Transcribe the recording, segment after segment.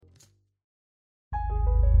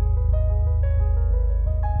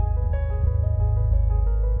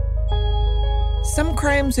Some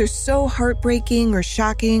crimes are so heartbreaking or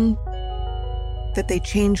shocking that they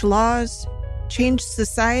change laws, change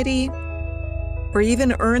society, or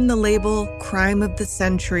even earn the label crime of the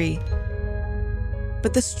century.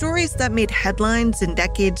 But the stories that made headlines in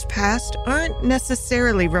decades past aren't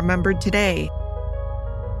necessarily remembered today.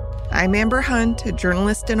 I'm Amber Hunt, a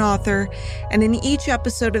journalist and author, and in each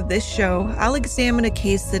episode of this show, I'll examine a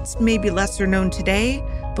case that's maybe lesser known today,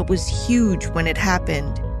 but was huge when it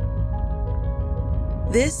happened.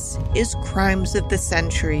 This is Crimes of the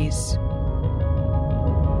Centuries.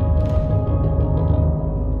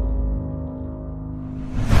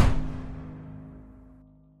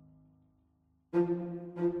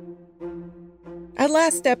 At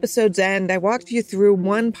last episode's end, I walked you through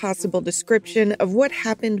one possible description of what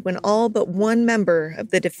happened when all but one member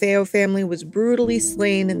of the Defeo family was brutally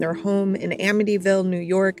slain in their home in Amityville, New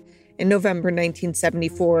York in November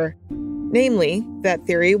 1974. Namely, that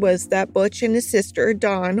theory was that Butch and his sister,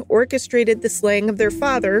 Dawn, orchestrated the slaying of their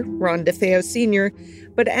father, Ron Defeo Sr.,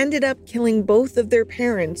 but ended up killing both of their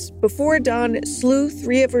parents before Dawn slew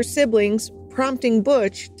 3 of her siblings, prompting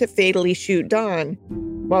Butch to fatally shoot Dawn.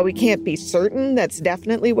 While we can't be certain that's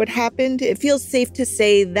definitely what happened, it feels safe to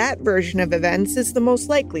say that version of events is the most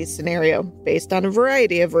likely scenario, based on a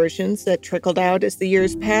variety of versions that trickled out as the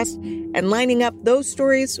years passed, and lining up those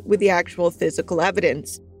stories with the actual physical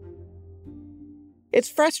evidence. It's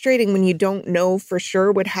frustrating when you don't know for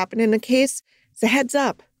sure what happened in a case, so heads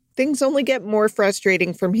up, things only get more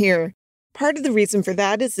frustrating from here. Part of the reason for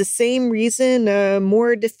that is the same reason a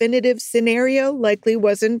more definitive scenario likely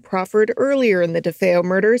wasn't proffered earlier in the Defeo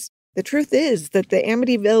murders. The truth is that the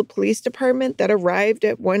Amityville Police Department that arrived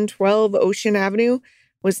at 112 Ocean Avenue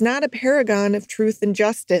was not a paragon of truth and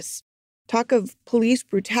justice. Talk of police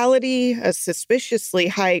brutality, a suspiciously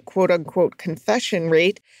high quote-unquote confession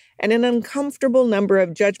rate, and an uncomfortable number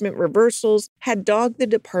of judgment reversals had dogged the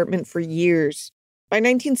department for years. By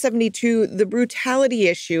 1972, the brutality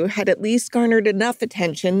issue had at least garnered enough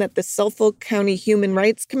attention that the Suffolk County Human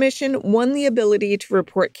Rights Commission won the ability to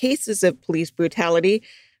report cases of police brutality,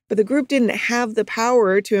 but the group didn't have the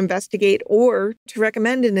power to investigate or to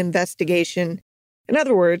recommend an investigation. In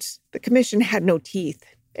other words, the commission had no teeth.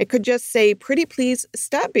 It could just say, "Pretty please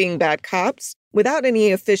stop being bad cops." Without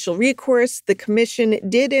any official recourse, the commission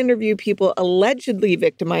did interview people allegedly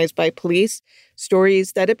victimized by police,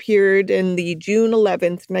 stories that appeared in the June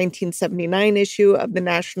 11th, 1979 issue of the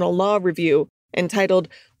National Law Review, entitled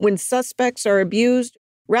 "When Suspects Are Abused,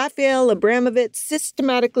 Raphael Abramovich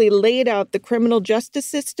Systematically Laid Out the Criminal Justice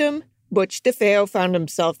System Butch Defeo Found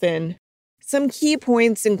Himself In." Some key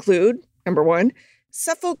points include, number 1,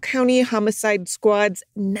 Suffolk County Homicide Squad's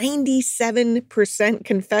 97%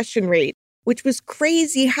 confession rate, which was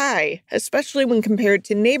crazy high, especially when compared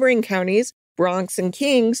to neighboring counties, Bronx and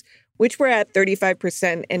Kings, which were at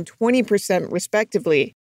 35% and 20%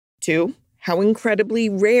 respectively. 2, how incredibly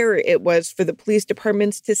rare it was for the police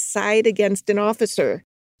departments to side against an officer.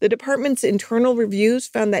 The department's internal reviews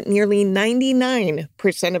found that nearly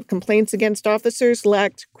 99% of complaints against officers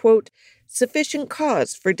lacked, quote, "sufficient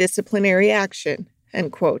cause for disciplinary action,"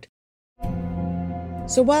 end quote.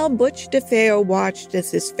 So while Butch Defeo watched as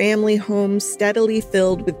his family home steadily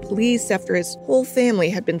filled with police after his whole family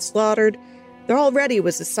had been slaughtered, there already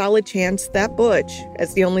was a solid chance that Butch,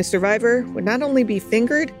 as the only survivor, would not only be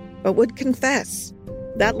fingered, but would confess.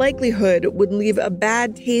 That likelihood would leave a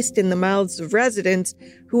bad taste in the mouths of residents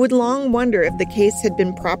who would long wonder if the case had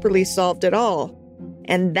been properly solved at all.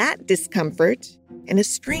 And that discomfort, in a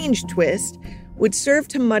strange twist, would serve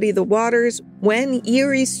to muddy the waters when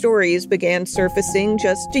eerie stories began surfacing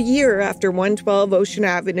just a year after 112 Ocean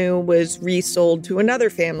Avenue was resold to another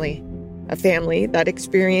family, a family that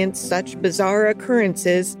experienced such bizarre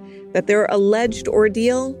occurrences that their alleged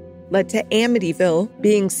ordeal led to Amityville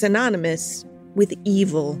being synonymous with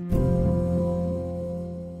evil.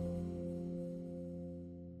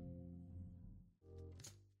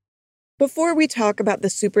 Before we talk about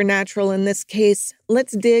the supernatural in this case,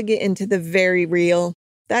 let's dig into the very real.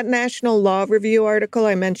 That National Law Review article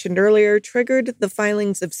I mentioned earlier triggered the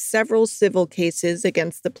filings of several civil cases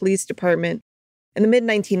against the police department. In the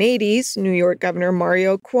mid-1980s, New York Governor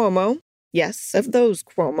Mario Cuomo, yes, of those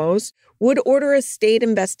Cuomos, would order a state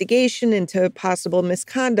investigation into possible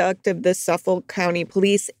misconduct of the Suffolk County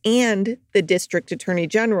Police and the District Attorney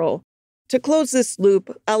General. To close this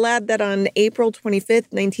loop, I'll add that on April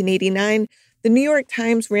 25, 1989, the New York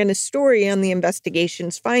Times ran a story on the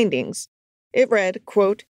investigation's findings. It read,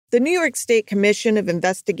 quote, "The New York State Commission of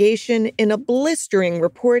Investigation, in a blistering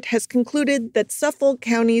report, has concluded that Suffolk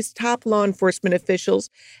County's top law enforcement officials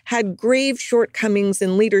had grave shortcomings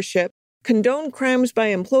in leadership, condoned crimes by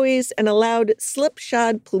employees, and allowed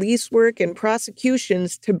slipshod police work and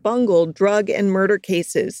prosecutions to bungle drug and murder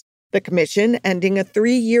cases. The commission, ending a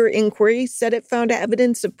 3-year inquiry, said it found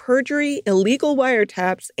evidence of perjury, illegal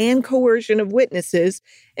wiretaps, and coercion of witnesses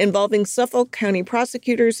involving Suffolk County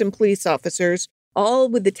prosecutors and police officers, all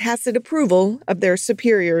with the tacit approval of their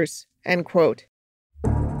superiors, end quote.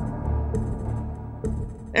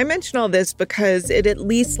 I mention all this because it at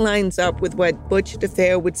least lines up with what Butch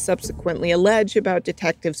Defeo would subsequently allege about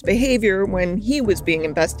detectives' behavior when he was being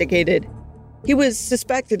investigated. He was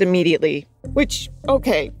suspected immediately, which,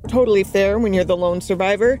 okay, totally fair when you're the lone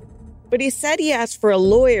survivor, but he said he asked for a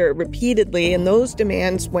lawyer repeatedly and those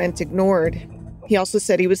demands went ignored. He also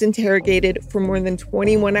said he was interrogated for more than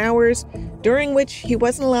 21 hours, during which he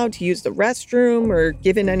wasn't allowed to use the restroom or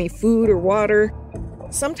given any food or water.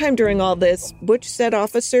 Sometime during all this, Butch said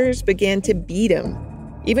officers began to beat him.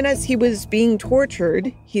 Even as he was being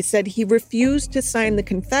tortured, he said he refused to sign the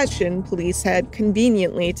confession police had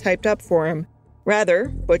conveniently typed up for him. Rather,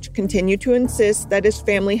 Butch continued to insist that his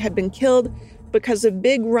family had been killed because of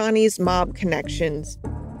Big Ronnie's mob connections.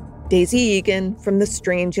 Daisy Egan from the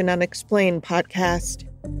Strange and Unexplained podcast.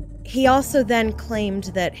 He also then claimed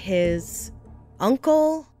that his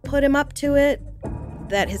uncle put him up to it,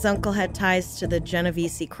 that his uncle had ties to the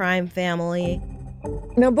Genovese crime family.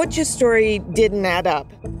 Now, Butch's story didn't add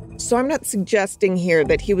up, so I'm not suggesting here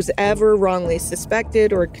that he was ever wrongly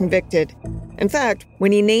suspected or convicted. In fact,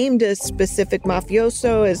 when he named a specific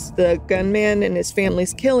mafioso as the gunman in his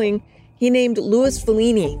family's killing, he named Louis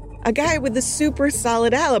Fellini, a guy with a super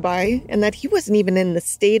solid alibi, and that he wasn't even in the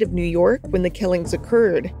state of New York when the killings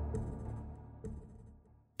occurred.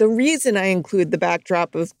 The reason I include the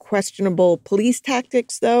backdrop of questionable police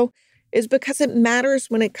tactics, though, is because it matters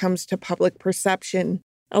when it comes to public perception.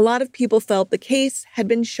 A lot of people felt the case had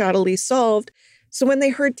been shoddily solved, so when they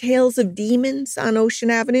heard tales of demons on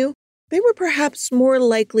Ocean Avenue, they were perhaps more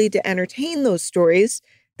likely to entertain those stories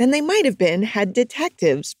than they might have been had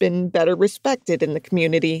detectives been better respected in the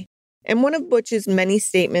community. In one of Butch's many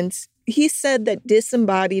statements, he said that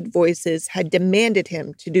disembodied voices had demanded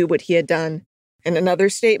him to do what he had done. In another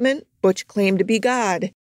statement, Butch claimed to be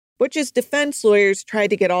God. Butch's defense lawyers tried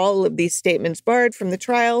to get all of these statements barred from the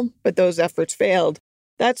trial, but those efforts failed.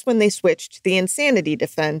 That's when they switched to the insanity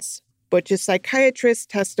defense. Butch's psychiatrist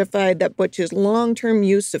testified that Butch's long-term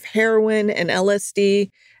use of heroin and LSD,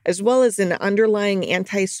 as well as an underlying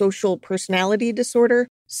antisocial personality disorder,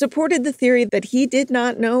 supported the theory that he did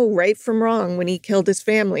not know right from wrong when he killed his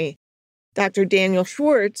family. Dr. Daniel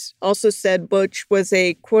Schwartz also said Butch was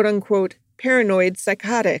a quote-unquote paranoid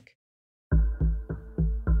psychotic.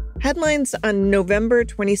 Headlines on November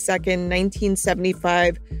 22,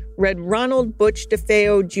 1975, read Ronald Butch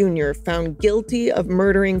Defeo Jr. found guilty of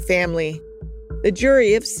murdering family. The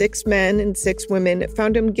jury of 6 men and 6 women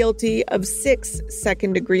found him guilty of 6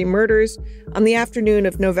 second-degree murders on the afternoon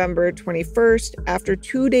of November 21st after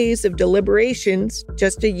 2 days of deliberations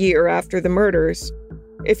just a year after the murders.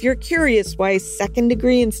 If you're curious why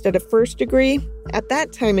second-degree instead of first-degree, at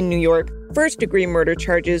that time in New York, first-degree murder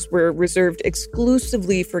charges were reserved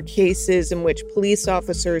exclusively for cases in which police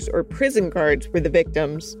officers or prison guards were the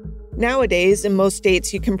victims. Nowadays, in most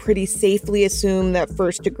states, you can pretty safely assume that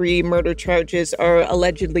first-degree murder charges are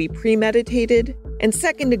allegedly premeditated, and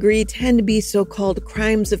second-degree tend to be so-called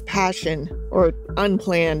crimes of passion, or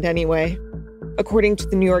unplanned anyway. According to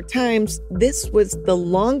the New York Times, this was the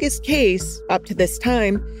longest case, up to this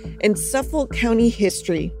time, in Suffolk County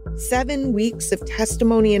history. 7 weeks of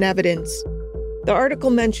testimony and evidence. The article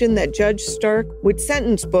mentioned that Judge Stark would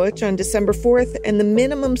sentence Butch on December 4th, and the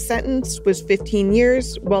minimum sentence was 15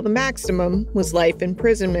 years, while the maximum was life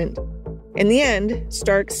imprisonment. In the end,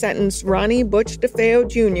 Stark sentenced Ronnie Butch Defeo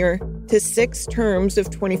Jr. to 6 terms of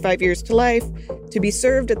 25 years to life to be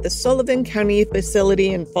served at the Sullivan County facility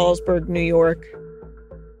in Fallsburg, New York.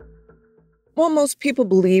 While most people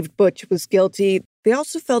believed Butch was guilty, they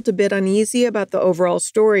also felt a bit uneasy about the overall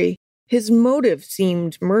story. His motive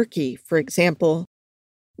seemed murky, for example.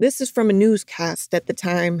 This is from a newscast at the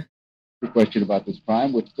time. The question about this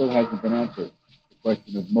crime, which still hasn't been answered. The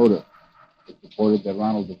question of motive. It's reported that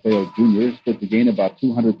Ronald Defeo Jr. stood to gain about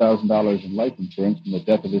 $200,000 in life insurance from the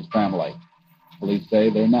death of his family. Police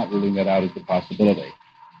say they're not ruling that out as a possibility.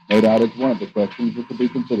 No doubt it's one of the questions that will be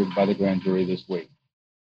considered by the grand jury this week.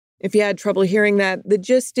 If you had trouble hearing that, the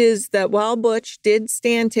gist is that while Butch did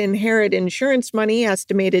stand to inherit insurance money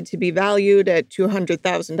estimated to be valued at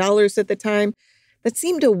 $200,000 at the time, that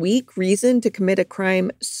seemed a weak reason to commit a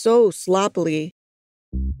crime so sloppily.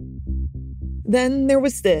 Then there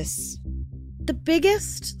was this. The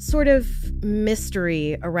biggest sort of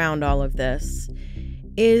mystery around all of this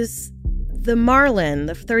is The Marlin,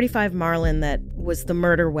 the .35 Marlin that was the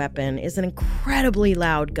murder weapon, is an incredibly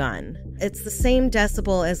loud gun. It's the same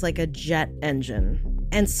decibel as like a jet engine.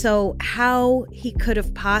 And so how he could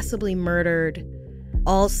have possibly murdered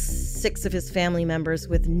all 6 of his family members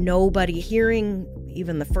with nobody hearing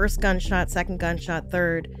even the first gunshot, second gunshot,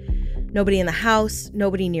 third, nobody in the house,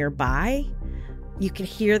 nobody nearby. You can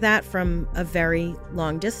hear that from a very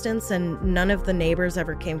long distance, and none of the neighbors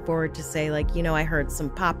ever came forward to say, like, I heard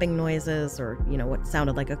some popping noises or, what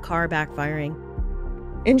sounded like a car backfiring.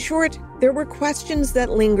 In short, there were questions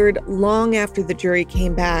that lingered long after the jury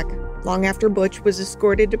came back, long after Butch was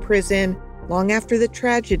escorted to prison, long after the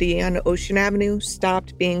tragedy on Ocean Avenue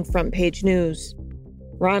stopped being front-page news.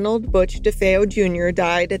 Ronald Butch Defeo Jr.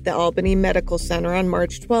 died at the Albany Medical Center on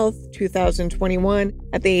March 12, 2021,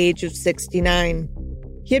 at the age of 69.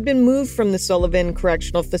 He had been moved from the Sullivan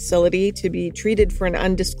Correctional Facility to be treated for an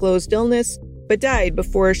undisclosed illness, but died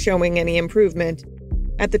before showing any improvement.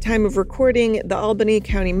 At the time of recording, the Albany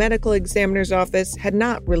County Medical Examiner's Office had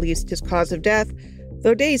not released his cause of death,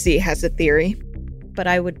 though Daisy has a theory. But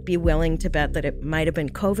I would be willing to bet that it might have been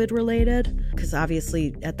COVID-related, because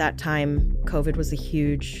obviously at that time, COVID was a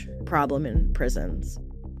huge problem in prisons.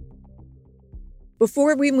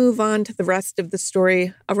 Before we move on to the rest of the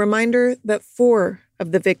story, a reminder that 4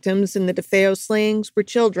 of the victims in the Defeo slayings were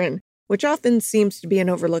children, which often seems to be an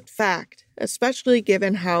overlooked fact, especially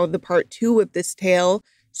given how the part 2 of this tale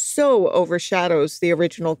so overshadows the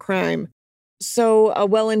original crime. So a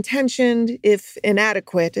well-intentioned, if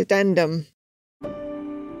inadequate, addendum.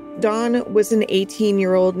 Dawn was an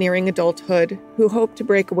 18-year-old nearing adulthood who hoped to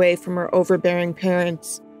break away from her overbearing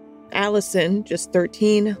parents. Allison, just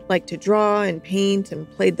 13, liked to draw and paint and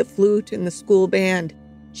played the flute in the school band.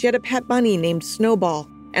 She had a pet bunny named Snowball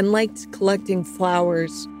and liked collecting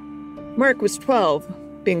flowers. Mark was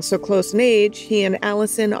 12. Being so close in age, he and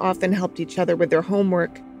Allison often helped each other with their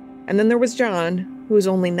homework. And then there was John, who was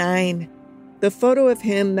only 9. The photo of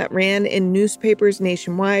him that ran in newspapers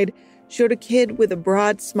nationwide showed a kid with a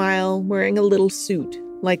broad smile wearing a little suit,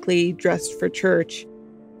 likely dressed for church.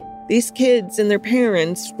 These kids and their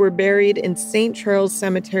parents were buried in St. Charles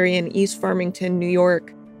Cemetery in East Farmington, New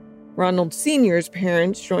York. Ronald Sr.'s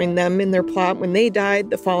parents joined them in their plot when they died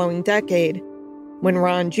the following decade. When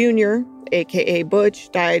Ron Jr., a.k.a.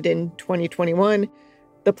 Butch, died in 2021,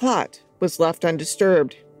 the plot was left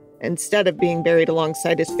undisturbed. Instead of being buried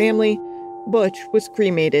alongside his family, Butch was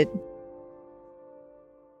cremated.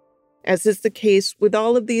 As is the case with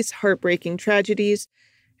all of these heartbreaking tragedies,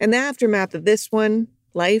 in the aftermath of this one,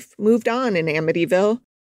 life moved on in Amityville,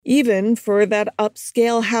 even for that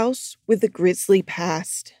upscale house with a grisly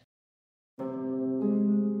past.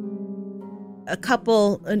 A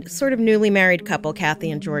couple, a sort of newly married couple, Kathy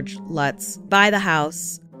and George Lutz, buy the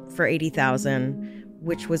house for $80,000,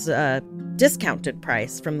 which was a discounted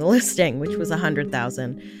price from the listing, which was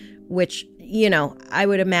 $100,000, which, I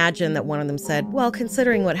would imagine that one of them said, well,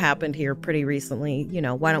 considering what happened here pretty recently,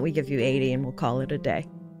 why don't we give you $80 and we'll call it a day.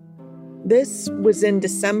 This was in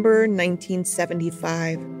December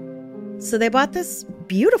 1975. So they bought this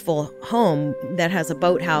beautiful home that has a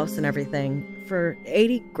boathouse and everything for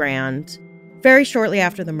 $80,000 very shortly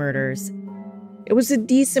after the murders. It was a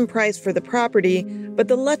decent price for the property, but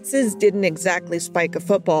the Lutzes didn't exactly spike a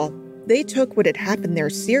football. They took what had happened there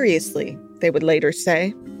seriously, they would later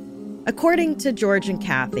say. According to George and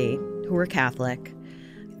Kathy, who were Catholic,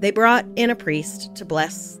 they brought in a priest to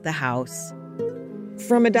bless the house.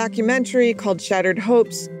 From a documentary called Shattered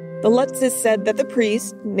Hopes, the Lutzes said that the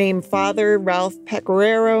priest, named Father Ralph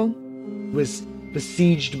Pecoraro, was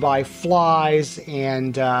besieged by flies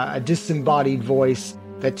and a disembodied voice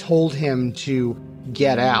that told him to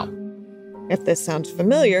get out. If this sounds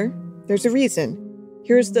familiar, there's a reason.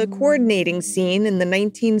 Here's the coordinating scene in the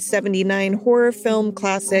 1979 horror film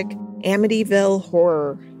classic Amityville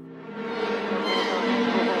Horror.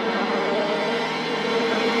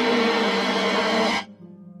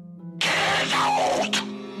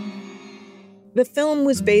 The film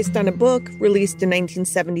was based on a book released in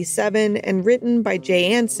 1977 and written by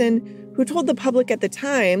Jay Anson, who told the public at the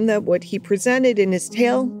time that what he presented in his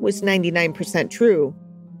tale was 99% true.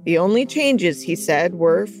 The only changes, he said,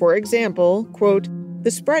 were, for example, quote, the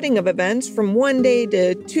spreading of events from 1 day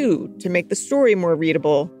to 2 to make the story more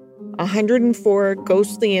readable. 104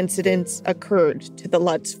 ghostly incidents occurred to the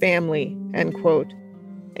Lutz family, end quote.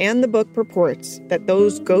 And the book purports that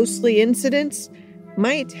those ghostly incidents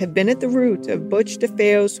might have been at the root of Butch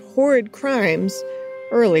Defeo's horrid crimes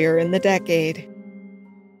earlier in the decade.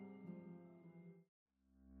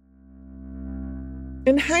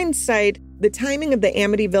 In hindsight, the timing of the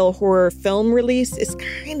Amityville Horror film release is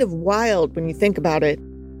kind of wild when you think about it.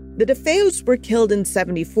 The Defeos were killed in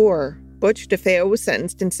 74. Butch Defeo was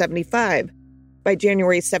sentenced in 75. By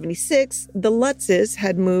January 76, the Lutzes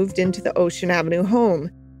had moved into the Ocean Avenue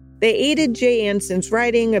home. They aided Jay Anson's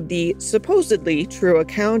writing of the supposedly true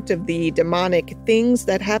account of the demonic things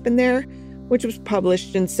that happened there, which was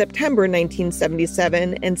published in September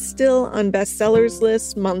 1977 and still on bestsellers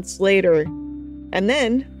lists months later. And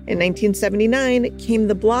then, in 1979, came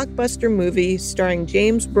the blockbuster movie starring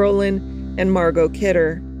James Brolin and Margot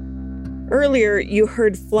Kidder. Earlier, you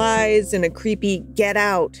heard flies and a creepy "get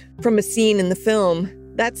out" from a scene in the film.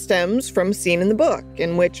 That stems from a scene in the book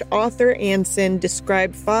in which author Anson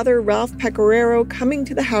described Father Ralph Pecoraro coming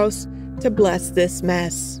to the house to bless this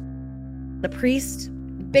mess. The priest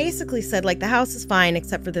basically said, the house is fine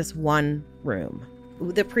except for this one room.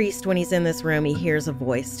 The priest, when he's in this room, he hears a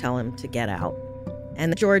voice tell him to get out.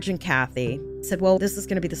 And George and Kathy said, well, this is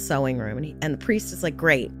going to be the sewing room. And the priest is like,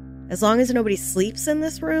 great. As long as nobody sleeps in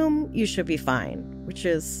this room, you should be fine. Which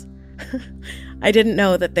is, I didn't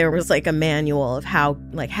know that there was a manual of how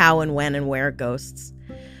and when and where ghosts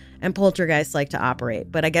and poltergeists like to operate.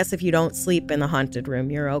 But I guess if you don't sleep in the haunted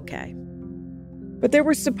room, you're okay. But there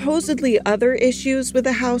were supposedly other issues with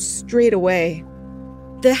the house straight away.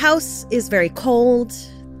 The house is very cold.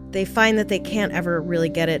 They find that they can't ever really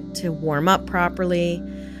get it to warm up properly.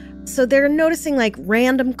 So they're noticing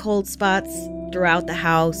random cold spots throughout the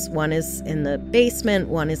house. One is in the basement,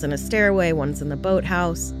 one is in a stairway, one's in the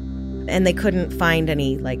boathouse. And they couldn't find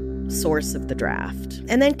any source of the draft.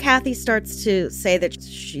 And then Kathy starts to say that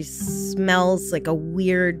she smells like a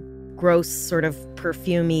weird, gross sort of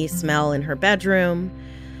perfumey smell in her bedroom,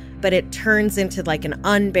 but it turns into an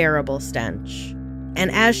unbearable stench.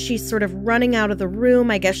 And as she's sort of running out of the room,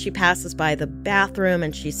 I guess she passes by the bathroom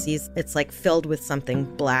and she sees it's filled with something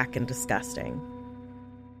black and disgusting.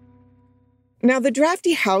 Now, the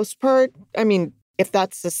drafty house part, if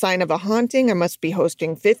that's the sign of a haunting, I must be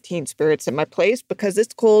hosting 15 spirits at my place because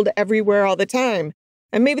it's cold everywhere all the time.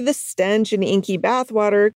 And maybe the stench and inky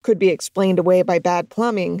bathwater could be explained away by bad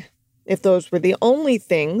plumbing. If those were the only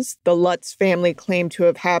things the Lutz family claimed to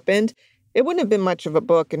have happened, it wouldn't have been much of a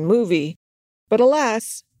book and movie. But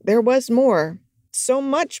alas, there was more. So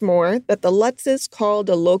much more that the Lutzes called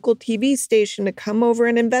a local TV station to come over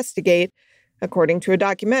and investigate, according to a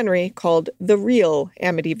documentary called The Real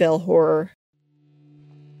Amityville Horror.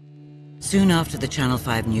 Soon after the Channel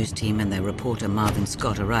 5 news team and their reporter Marvin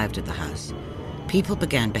Scott arrived at the house, people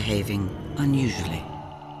began behaving unusually.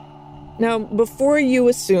 Now, before you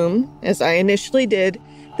assume, as I initially did,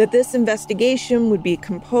 that this investigation would be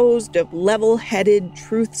composed of level-headed,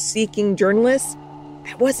 truth-seeking journalists,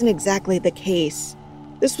 that wasn't exactly the case.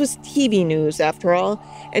 This was TV news, after all,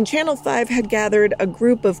 and Channel 5 had gathered a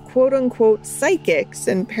group of quote-unquote psychics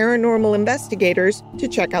and paranormal investigators to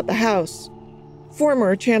check out the house.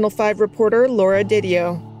 Former Channel 5 reporter Laura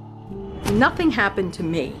Didio. Nothing happened to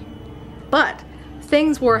me, but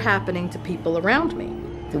things were happening to people around me.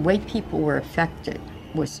 The way people were affected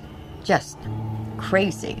was just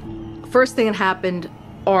crazy. First thing that happened,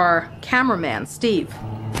 our cameraman, Steve,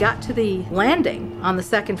 got to the landing on the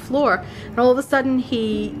second floor, and all of a sudden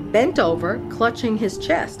he bent over, clutching his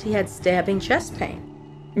chest. He had stabbing chest pain.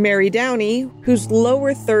 Mary Downey, whose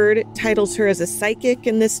lower third titles her as a psychic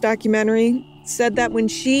in this documentary, said that when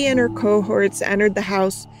she and her cohorts entered the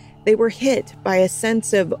house, they were hit by a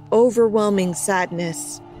sense of overwhelming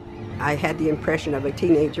sadness. I had the impression of a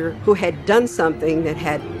teenager who had done something that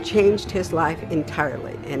had changed his life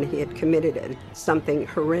entirely, and he had committed something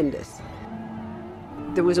horrendous.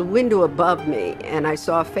 There was a window above me, and I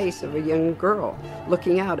saw a face of a young girl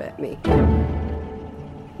looking out at me.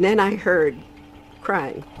 Then I heard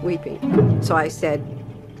crying, weeping. So I said,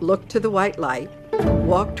 look to the white light,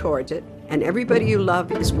 walk towards it, and everybody you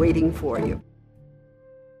love is waiting for you.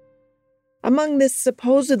 Among this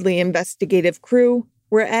supposedly investigative crew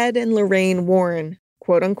were Ed and Lorraine Warren,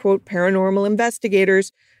 quote-unquote paranormal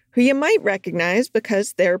investigators, who you might recognize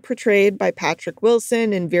because they're portrayed by Patrick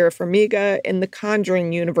Wilson and Vera Farmiga in the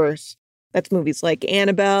Conjuring universe. That's movies like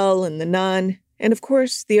Annabelle and The Nun, and of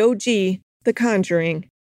course, the OG, The Conjuring.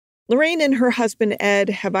 Lorraine and her husband Ed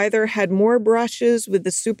have either had more brushes with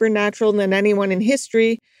the supernatural than anyone in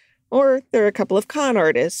history, or they're a couple of con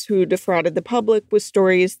artists who defrauded the public with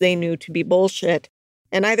stories they knew to be bullshit.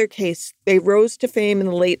 In either case, they rose to fame in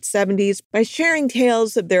the late 70s by sharing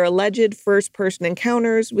tales of their alleged first-person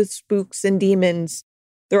encounters with spooks and demons.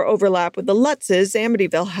 Their overlap with the Lutz's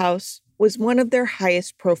Amityville house was one of their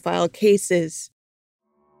highest-profile cases.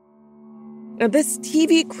 Now, this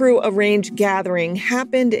TV crew-arranged gathering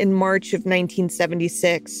happened in March of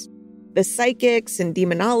 1976. The psychics and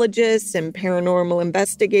demonologists and paranormal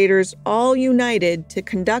investigators all united to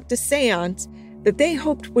conduct a seance that they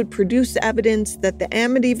hoped would produce evidence that the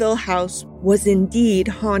Amityville house was indeed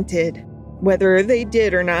haunted. Whether they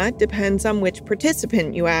did or not depends on which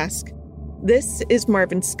participant you ask. This is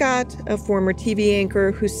Marvin Scott, a former TV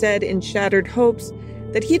anchor who said in Shattered Hopes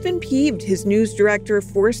that he'd been peeved his news director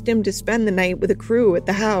forced him to spend the night with a crew at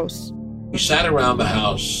the house. We sat around the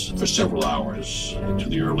house for several hours, into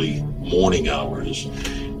the early morning hours,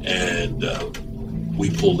 and we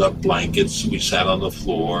pulled up blankets, we sat on the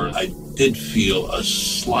floor. I did feel a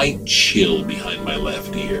slight chill behind my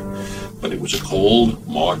left ear, but it was a cold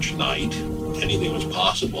March night. Anything was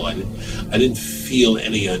possible. I didn't feel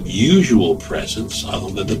any unusual presence other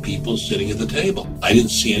than the people sitting at the table. I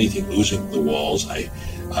didn't see anything oozing from the walls. I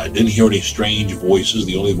didn't hear any strange voices.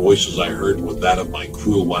 The only voices I heard were that of my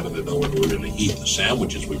crew wanting to know when we were going to eat the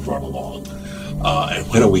sandwiches we brought along, and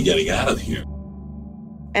when are we getting out of here.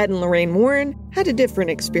 Ed and Lorraine Warren had a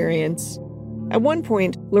different experience. At one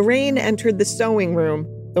point, Lorraine entered the sewing room,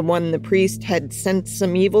 the one the priest had sensed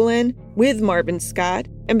some evil in, with Marvin Scott,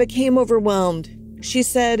 and became overwhelmed. She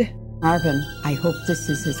said, "Marvin, I hope this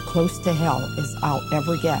is as close to hell as I'll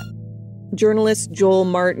ever get." Journalist Joel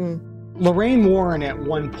Martin. Lorraine Warren at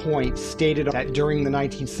one point stated that during the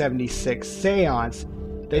 1976 seance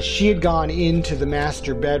that she had gone into the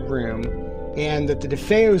master bedroom and that the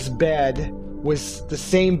Defeo's bed was the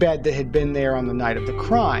same bed that had been there on the night of the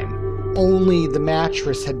crime. Only the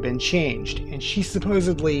mattress had been changed, and she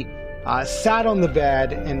supposedly sat on the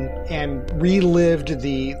bed and relived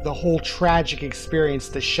the whole tragic experience,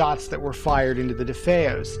 the shots that were fired into the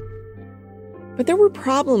Defeos. But there were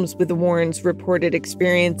problems with the Warrens' reported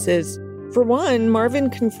experiences. For one, Marvin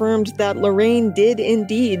confirmed that Lorraine did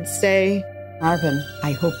indeed say, "Marvin,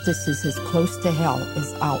 I hope this is as close to hell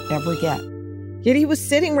as I'll ever get." Yet he was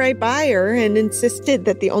sitting right by her and insisted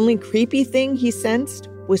that the only creepy thing he sensed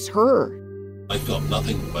was her. I felt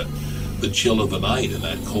nothing but the chill of the night in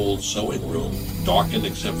that cold sewing room, darkened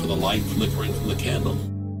except for the light flickering from the candle.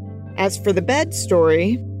 As for the bed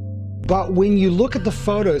story... But when you look at the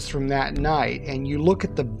photos from that night and you look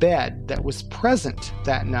at the bed that was present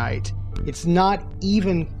that night, it's not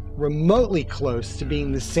even remotely close to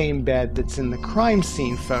being the same bed that's in the crime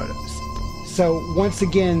scene photos. So once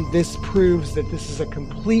again, this proves that this is a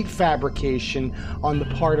complete fabrication on the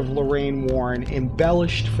part of Lorraine Warren,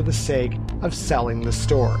 embellished for the sake of selling the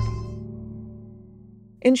story.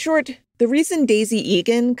 In short, the reason Daisy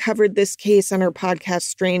Egan covered this case on her podcast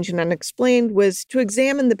Strange and Unexplained was to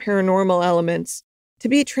examine the paranormal elements. To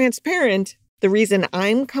be transparent, the reason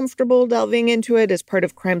I'm comfortable delving into it as part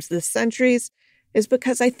of Crimes of the Centuries is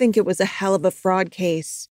because I think it was a hell of a fraud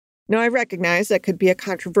case. Now, I recognize that could be a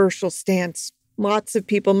controversial stance. Lots of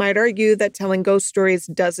people might argue that telling ghost stories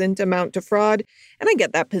doesn't amount to fraud, and I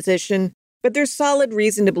get that position. But there's solid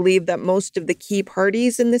reason to believe that most of the key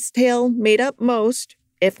parties in this tale made up most,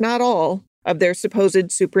 if not all, of their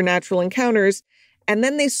supposed supernatural encounters, and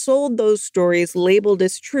then they sold those stories labeled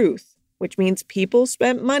as truth, which means people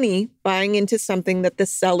spent money buying into something that the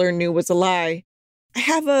seller knew was a lie. I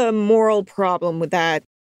have a moral problem with that.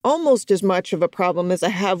 Almost as much of a problem as I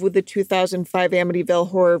have with the 2005 Amityville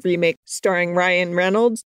horror remake starring Ryan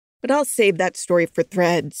Reynolds, but I'll save that story for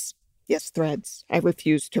Threads. Yes, Threads. I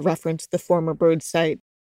refuse to reference the former Bird site.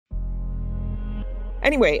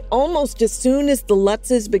 Anyway, almost as soon as the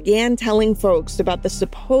Lutzes began telling folks about the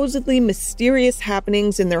supposedly mysterious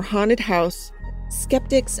happenings in their haunted house,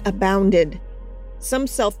 skeptics abounded. Some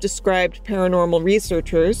self-described paranormal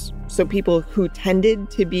researchers, so people who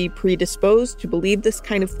tended to be predisposed to believe this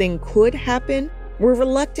kind of thing could happen, were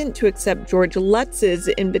reluctant to accept George Lutz's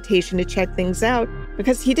invitation to check things out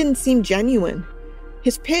because he didn't seem genuine.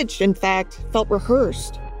 His pitch, in fact, felt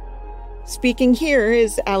rehearsed. Speaking here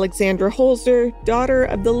is Alexandra Holzer, daughter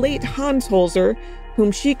of the late Hans Holzer,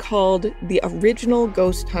 whom she called the original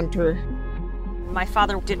ghost hunter. My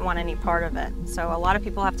father didn't want any part of it, so a lot of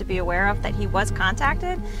people have to be aware of that he was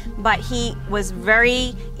contacted, but he was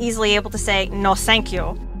very easily able to say, no, thank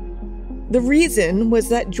you. The reason was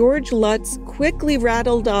that George Lutz quickly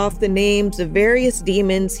rattled off the names of various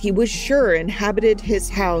demons he was sure inhabited his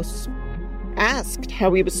house. Asked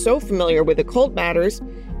how he was so familiar with occult matters,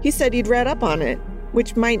 he said he'd read up on it,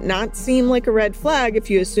 which might not seem like a red flag if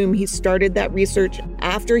you assume he started that research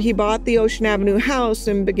after he bought the Ocean Avenue house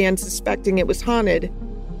and began suspecting it was haunted.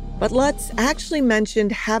 But Lutz actually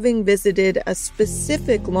mentioned having visited a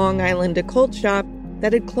specific Long Island occult shop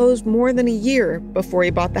that had closed more than a year before he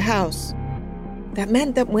bought the house. That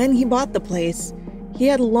meant that when he bought the place, he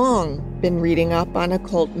had long been reading up on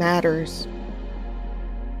occult matters.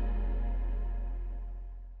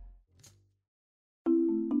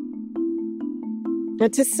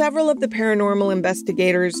 But to several of the paranormal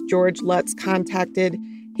investigators George Lutz contacted,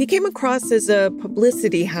 he came across as a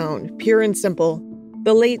publicity hound, pure and simple.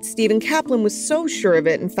 The late Stephen Kaplan was so sure of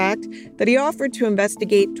it, in fact, that he offered to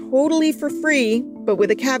investigate totally for free, but with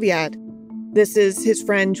a caveat. This is his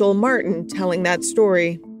friend Joel Martin telling that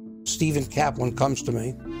story. Stephen Kaplan comes to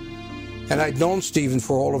me, and I'd known Stephen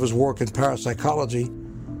for all of his work in parapsychology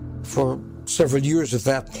for several years at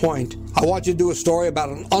that point. I want you to do a story about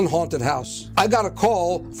an unhaunted house. I got a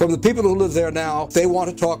call from the people who live there now. They want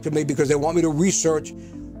to talk to me because they want me to research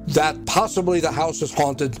that possibly the house is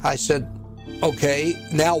haunted. I said, okay,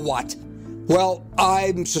 now what? Well,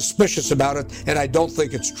 I'm suspicious about it, and I don't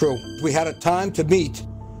think it's true. We had a time to meet,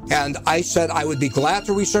 and I said I would be glad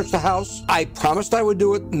to research the house. I promised I would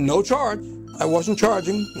do it, no charge. I wasn't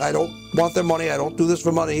charging. I don't want their money. I don't do this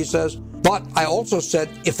for money, he says. But I also said,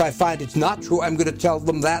 if I find it's not true, I'm going to tell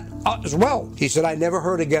them that as well. He said, I never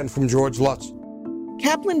heard again from George Lutz.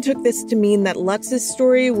 Kaplan took this to mean that Lutz's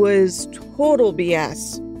story was total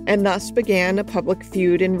BS, and thus began a public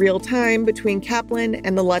feud in real time between Kaplan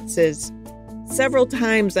and the Lutzes. Several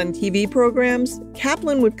times on TV programs,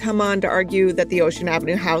 Kaplan would come on to argue that the Ocean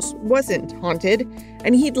Avenue house wasn't haunted,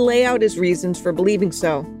 and he'd lay out his reasons for believing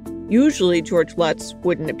so. Usually, George Lutz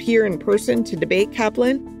wouldn't appear in person to debate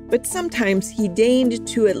Kaplan, but sometimes he deigned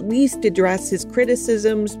to at least address his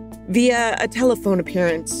criticisms via a telephone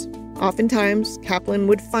appearance. Oftentimes, Kaplan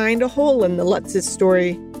would find a hole in the Lutz's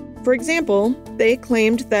story. For example, they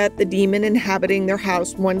claimed that the demon inhabiting their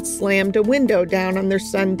house once slammed a window down on their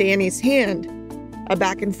son Danny's hand, a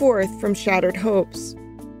back and forth from shattered hopes.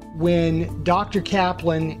 When Dr.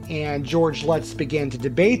 Kaplan and George Lutz began to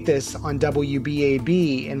debate this on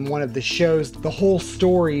WBAB in one of the shows, the whole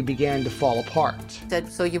story began to fall apart.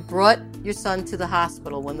 Said, so you brought your son to the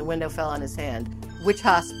hospital when the window fell on his hand. Which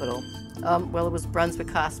hospital? Well, it was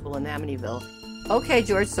Brunswick Hospital in Amityville. Okay,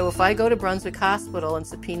 George, so if I go to Brunswick Hospital and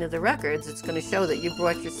subpoena the records, it's going to show that you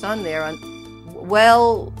brought your son there on...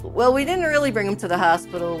 Well, we didn't really bring him to the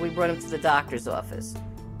hospital. We brought him to the doctor's office.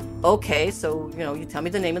 Okay, so, you tell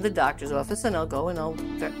me the name of the doctor's office and I'll go and I'll...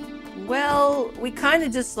 Well, we kind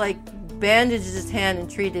of just bandaged his hand and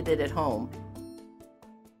treated it at home.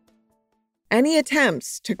 Any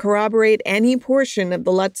attempts to corroborate any portion of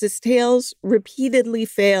the Lutz's tales repeatedly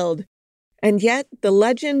failed. And yet, the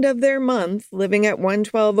legend of their month living at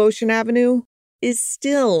 112 Ocean Avenue is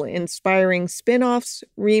still inspiring spin-offs,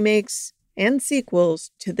 remakes, and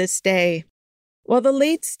sequels to this day. While the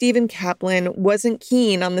late Stephen Kaplan wasn't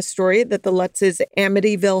keen on the story that the Lutz's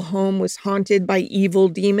Amityville home was haunted by evil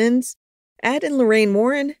demons, Ed and Lorraine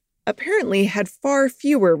Warren apparently had far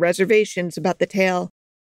fewer reservations about the tale.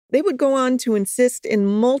 They would go on to insist in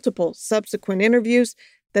multiple subsequent interviews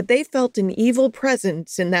that they felt an evil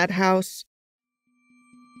presence in that house.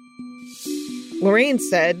 Lorraine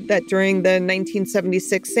said that during the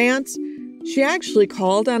 1976 seance, she actually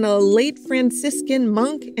called on a late Franciscan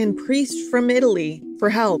monk and priest from Italy for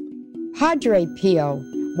help. Padre Pio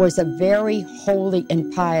was a very holy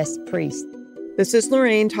and pious priest. This is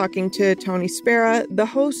Lorraine talking to Tony Spera, the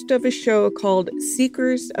host of a show called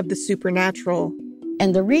Seekers of the Supernatural.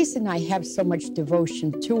 And the reason I have so much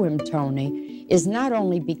devotion to him, Tony, is not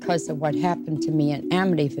only because of what happened to me in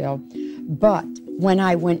Amityville, but when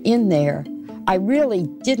I went in there, I really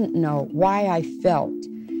didn't know why I felt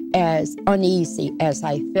as uneasy as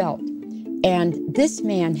I felt. And this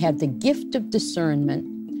man had the gift of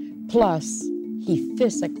discernment, plus he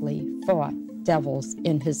physically fought devils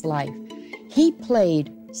in his life. He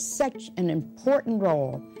played such an important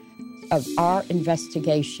role of our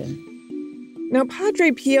investigation. Now,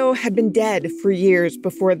 Padre Pio had been dead for years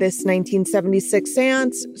before this 1976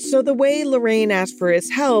 seance, so the way Lorraine asked for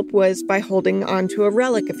his help was by holding onto a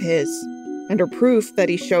relic of his. And her proof that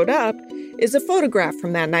he showed up is a photograph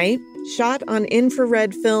from that night, shot on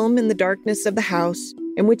infrared film in the darkness of the house,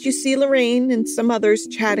 in which you see Lorraine and some others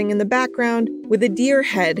chatting in the background with a deer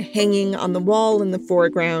head hanging on the wall in the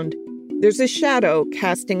foreground. There's a shadow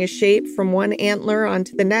casting a shape from one antler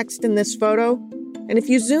onto the next in this photo, and if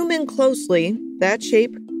you zoom in closely, that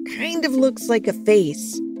shape kind of looks like a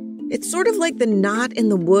face. It's sort of like the knot in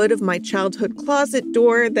the wood of my childhood closet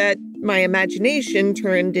door that my imagination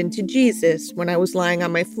turned into Jesus when I was lying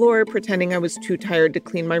on my floor pretending I was too tired to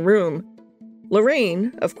clean my room.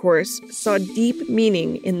 Lorraine, of course, saw deep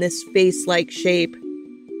meaning in this face-like shape.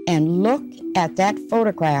 And look at that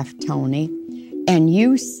photograph, Tony, and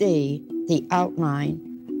you see the outline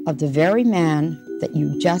of the very man that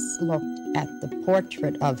you just looked at the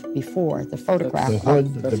portrait of before, the photograph the hood,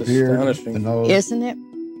 of. the beard, the nose. Isn't it?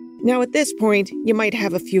 Now, at this point, you might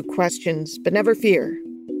have a few questions, but never fear.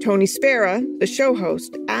 Tony Spera, the show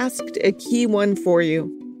host, asked a key one for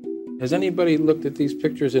you. Has anybody looked at these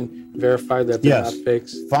pictures and verified that they're not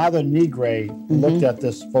fakes? Father Negre looked at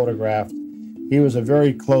this photograph. He was a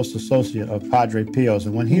very close associate of Padre Pio's,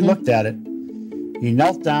 and when he looked at it, he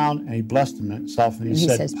knelt down and he blessed himself, and he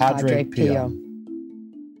said, Padre Pio.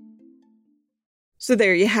 So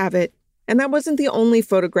there you have it. And that wasn't the only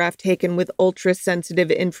photograph taken with ultra-sensitive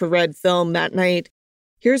infrared film that night.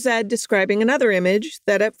 Here's Ed describing another image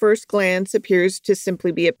that at first glance appears to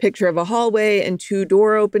simply be a picture of a hallway and 2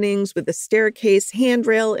 door openings with a staircase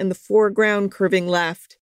handrail in the foreground curving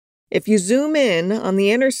left. If you zoom in on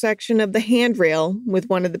the intersection of the handrail with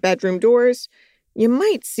one of the bedroom doors, you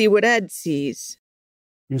might see what Ed sees.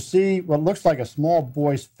 You see what looks like a small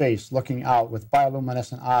boy's face looking out with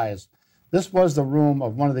bioluminescent eyes. This was the room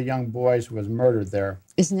of one of the young boys who was murdered there.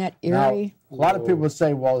 Isn't that eerie? Now, a lot of people would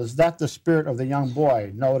say, well, is that the spirit of the young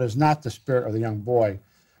boy? No, it is not the spirit of the young boy,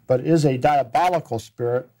 but it is a diabolical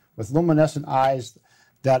spirit with luminescent eyes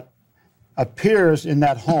that appears in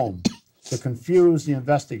that home to confuse the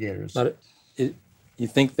investigators. You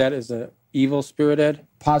think that is an evil spirit, Ed?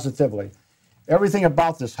 Positively. Everything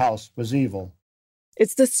about this house was evil.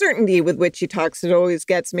 It's the certainty with which he talks that always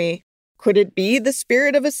gets me. Could it be the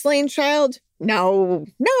spirit of a slain child? No,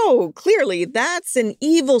 clearly that's an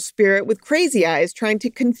evil spirit with crazy eyes trying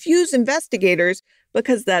to confuse investigators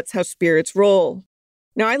because that's how spirits roll.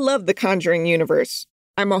 Now, I love the Conjuring universe.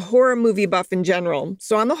 I'm a horror movie buff in general,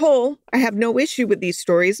 so on the whole, I have no issue with these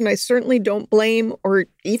stories, and I certainly don't blame or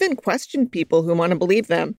even question people who want to believe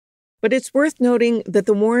them. But it's worth noting that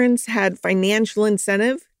the Warrens had financial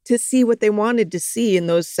incentive to see what they wanted to see in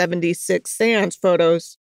those 76 seance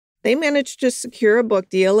photos. They managed to secure a book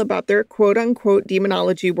deal about their quote-unquote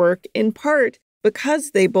demonology work in part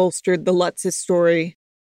because they bolstered the Lutz's story.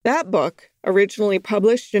 That book, originally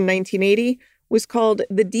published in 1980, was called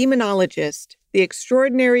The Demonologist, The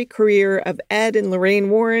Extraordinary Career of Ed and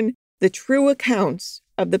Lorraine Warren, The True Accounts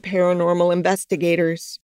of the Paranormal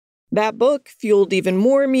Investigators. That book fueled even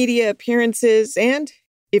more media appearances, and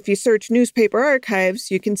if you search newspaper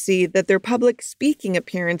archives, you can see that their public speaking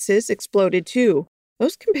appearances exploded too.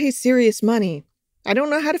 Those can pay serious money. I don't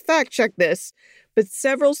know how to fact-check this, but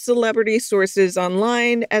several celebrity sources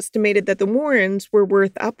online estimated that the Warrens were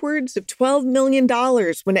worth upwards of $12 million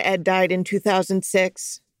when Ed died in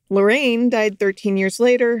 2006. Lorraine died 13 years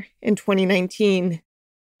later in 2019.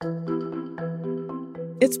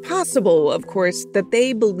 It's possible, of course, that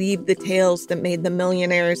they believed the tales that made them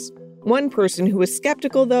millionaires. One person who was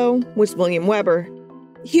skeptical, though, was William Weber.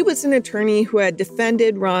 He was an attorney who had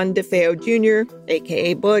defended Ron Defeo Jr.,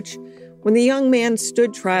 a.k.a. Butch, when the young man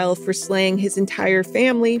stood trial for slaying his entire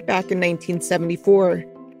family back in 1974.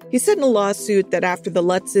 He said in a lawsuit that after the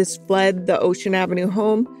Lutzes fled the Ocean Avenue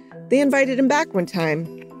home, they invited him back one time.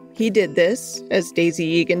 He did this, as Daisy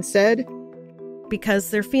Egan said,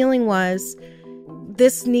 because their feeling was,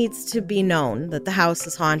 this needs to be known that the house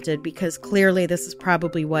is haunted because clearly this is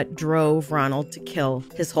probably what drove Ronald to kill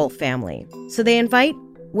his whole family. So they invite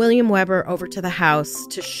William Weber over to the house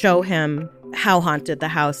to show him how haunted the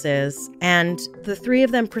house is, and the 3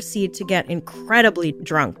 of them proceed to get incredibly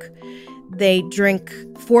drunk. They drink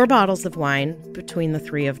 4 bottles of wine between the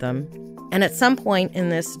 3 of them, and at some point in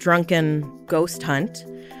this drunken ghost hunt,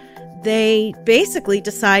 they basically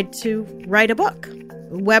decide to write a book.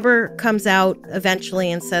 Weber comes out eventually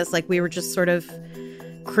and says, we were just sort of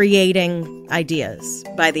creating ideas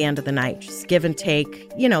by the end of the night, just give and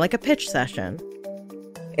take, like a pitch session.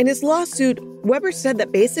 In his lawsuit, Weber said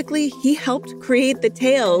that basically he helped create the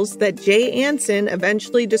tales that Jay Anson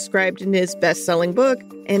eventually described in his best-selling book,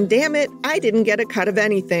 and damn it, I didn't get a cut of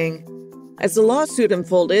anything. As the lawsuit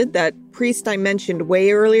unfolded, that priest I mentioned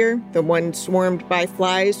way earlier, the one swarmed by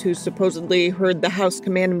flies who supposedly heard the house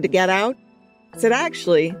command him to get out, said,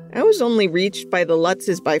 actually, I was only reached by the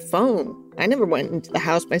Lutzes by phone. I never went into the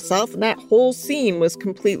house myself, and that whole scene was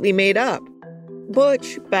completely made up.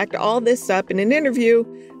 Butch backed all this up in an interview,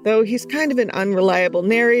 though he's kind of an unreliable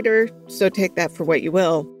narrator, so take that for what you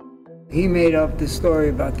will. He made up the story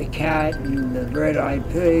about the cat and the red-eyed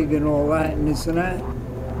pig and all that and this and that.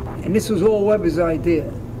 And this was all Weber's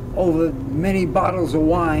idea, over many bottles of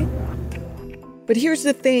wine. But here's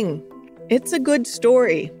the thing. It's a good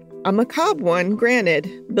story. A macabre one, granted,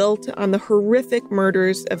 built on the horrific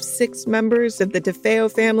murders of 6 members of the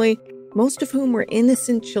Defeo family, most of whom were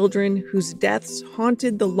innocent children whose deaths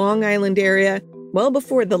haunted the Long Island area well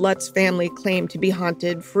before the Lutz family claimed to be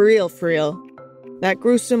haunted for real. That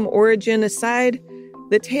gruesome origin aside,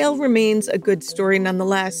 the tale remains a good story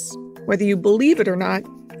nonetheless. Whether you believe it or not,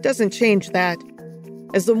 doesn't change that.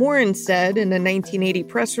 As the Warrens said in a 1980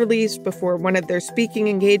 press release before one of their speaking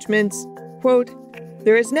engagements, quote,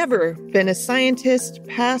 "There has never been a scientist,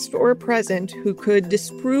 past or present, who could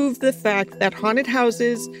disprove the fact that haunted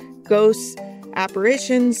houses, ghosts,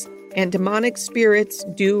 apparitions, and demonic spirits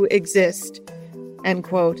do exist," end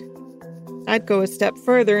quote. I'd go a step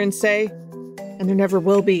further and say, and there never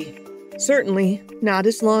will be. Certainly not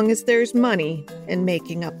as long as there's money in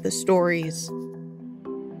making up the stories.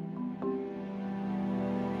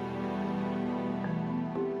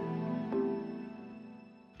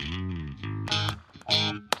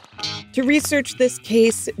 To research this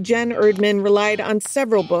case, Jen Erdman relied on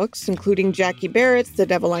several books, including Jackie Barrett's The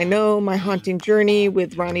Devil I Know, My Haunting Journey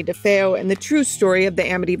with Ronnie Defeo, and The True Story of the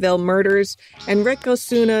Amityville Murders, and Rick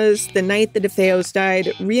Osuna's The Night the Defeos Died,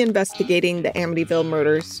 Reinvestigating the Amityville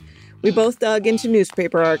Murders. We both dug into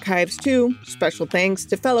newspaper archives, too. Special thanks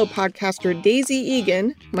to fellow podcaster Daisy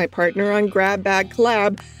Egan, my partner on Grab Bag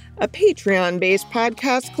Collab, a Patreon-based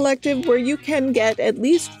podcast collective where you can get at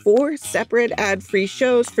least 4 separate ad-free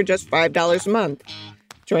shows for just $5 a month.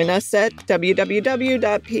 Join us at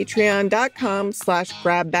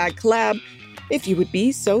www.patreon.com/grabbagcollab if you would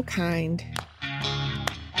be so kind.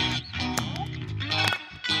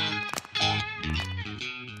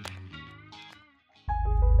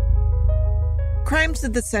 Crimes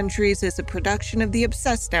of the Centuries is a production of the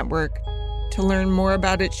Obsessed Network. To learn more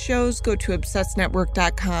about its shows, go to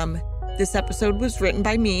obsessednetwork.com. This episode was written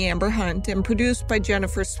by me, Amber Hunt, and produced by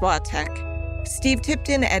Jennifer Swatek. Steve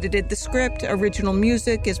Tipton edited the script. Original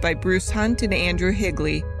music is by Bruce Hunt and Andrew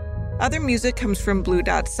Higley. Other music comes from Blue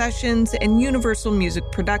Dot Sessions and Universal Music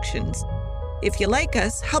Productions. If you like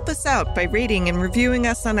us, help us out by rating and reviewing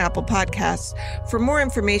us on Apple Podcasts. For more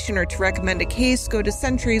information or to recommend a case, go to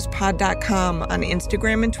centuriespod.com. On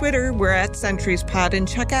Instagram and Twitter, we're at centuriespod, and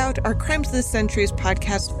check out our Crimes of the Centuries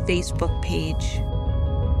podcast Facebook page.